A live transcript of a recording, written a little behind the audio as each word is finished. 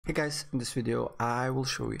Hey guys, in this video I will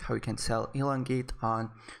show you how you can sell ElonGate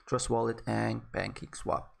on Trust Wallet and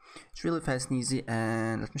PancakeSwap. It's really fast and easy,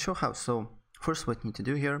 and let me show how. So first, what you need to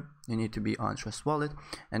do here, you need to be on Trust Wallet,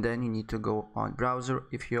 and then you need to go on browser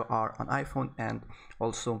if you are on iPhone, and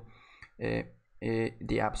also the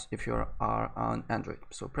apps if you are on Android.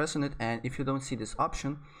 So press on it, and if you don't see this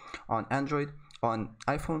option on Android, on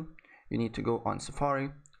iPhone, you need to go on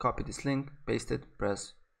Safari, copy this link, paste it,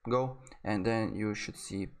 press go, and then you should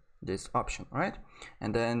see this option, right?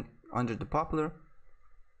 And then under the popular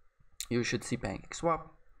you should see PancakeSwap.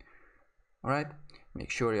 All right,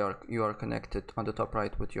 make sure you are connected on the top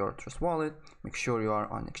right with your Trust Wallet. Make sure you are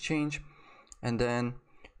on exchange, and then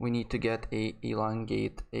we need to get a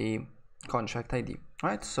ElonGate a contract ID.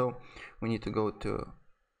 Right, so we need to go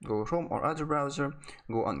Chrome or other browser,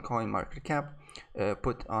 go on CoinMarketCap,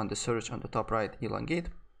 put on the search on the top right ElonGate,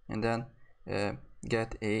 and then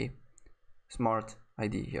get a smart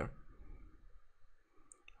ID here,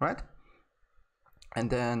 right? And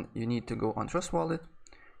then you need to go on Trust Wallet,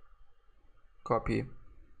 copy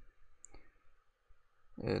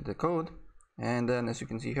the code, and then as you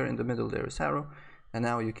can see here in the middle there is arrow, and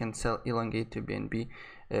now you can sell ElonGate to BNB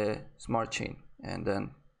smart chain, and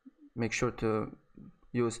then make sure to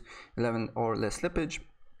use 11 or less slippage,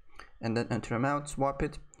 and then enter amount, swap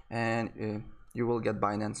it, and you will get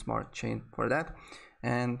Binance Smart Chain for that.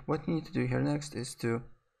 And what you need to do here next is to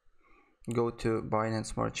go to Binance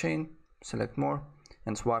Smart Chain, select more,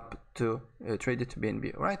 and swap to trade it to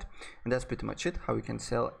BNB. Right, and that's pretty much it. How you can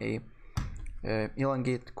sell a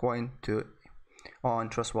ElonGate coin on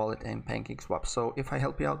Trust Wallet and PancakeSwap. So if I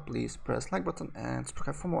help you out, please press like button and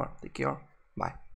subscribe for more. Take care. Bye.